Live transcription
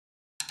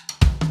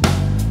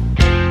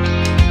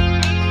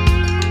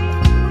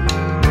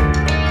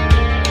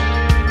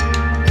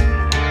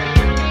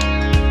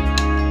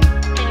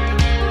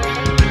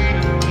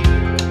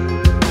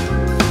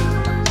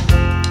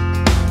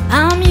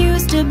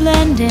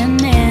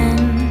blending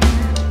in,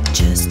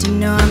 just a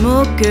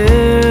normal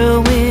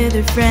girl with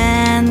her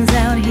friends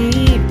out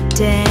here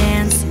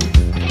dancing.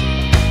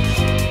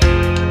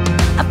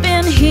 I've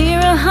been here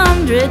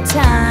 100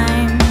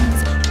 times,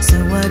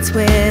 so what's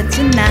with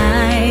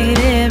tonight?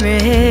 Every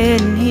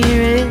head in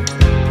here is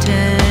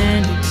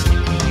turning.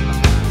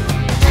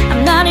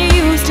 I'm not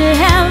used to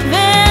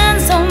having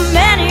so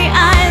many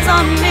eyes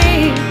on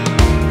me,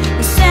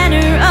 the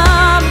center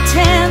of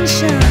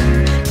attention,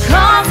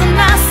 causing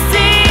my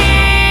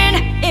scene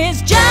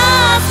is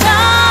just a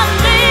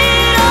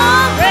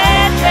little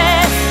red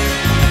dress.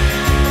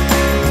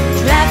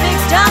 Traffic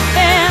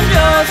stopping,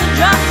 doors are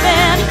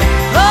dropping,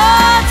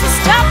 roads are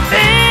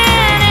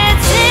stopping.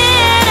 It's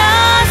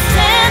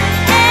innocent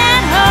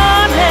and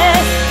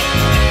harmless.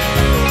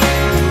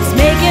 It's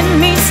making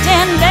me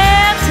stand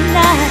there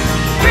tonight,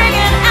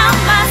 bringing out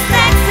my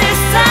sexy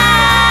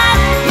side.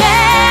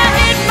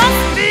 Yeah, it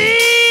must be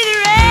the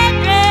red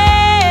dress.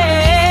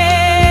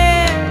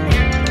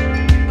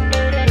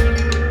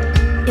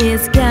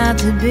 It's got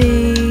to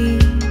be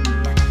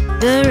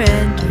the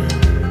red dress.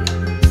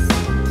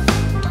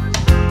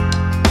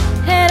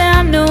 Had I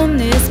known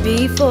this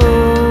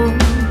before,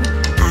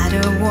 I'd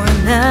have worn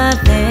the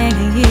thing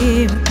a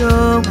year ago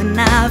when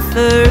I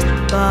first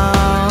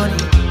bought